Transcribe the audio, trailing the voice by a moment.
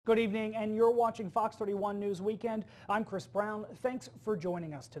Good evening, and you're watching Fox 31 News Weekend. I'm Chris Brown. Thanks for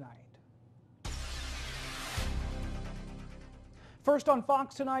joining us tonight. First on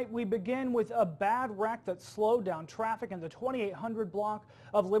Fox tonight, we begin with a bad wreck that slowed down traffic in the 2800 block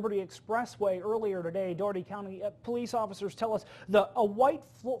of Liberty Expressway earlier today. Dougherty County police officers tell us a white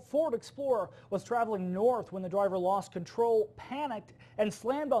Ford Explorer was traveling north when the driver lost control, panicked, and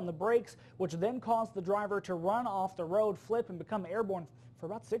slammed on the brakes, which then caused the driver to run off the road, flip, and become airborne for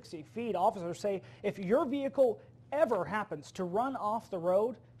about 60 feet. Officers say if your vehicle ever happens to run off the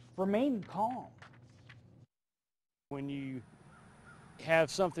road, remain calm. When you have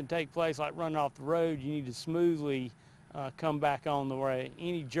something take place like running off the road, you need to smoothly come back on the way.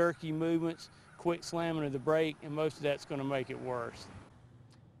 Any jerky movements, quick slamming of the brake, and most of that's going to make it worse.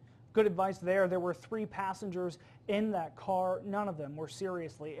 Good advice there. There were 3 passengers in that car. None of them were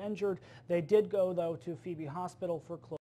seriously injured. They did go, though, to Phoebe Hospital for close.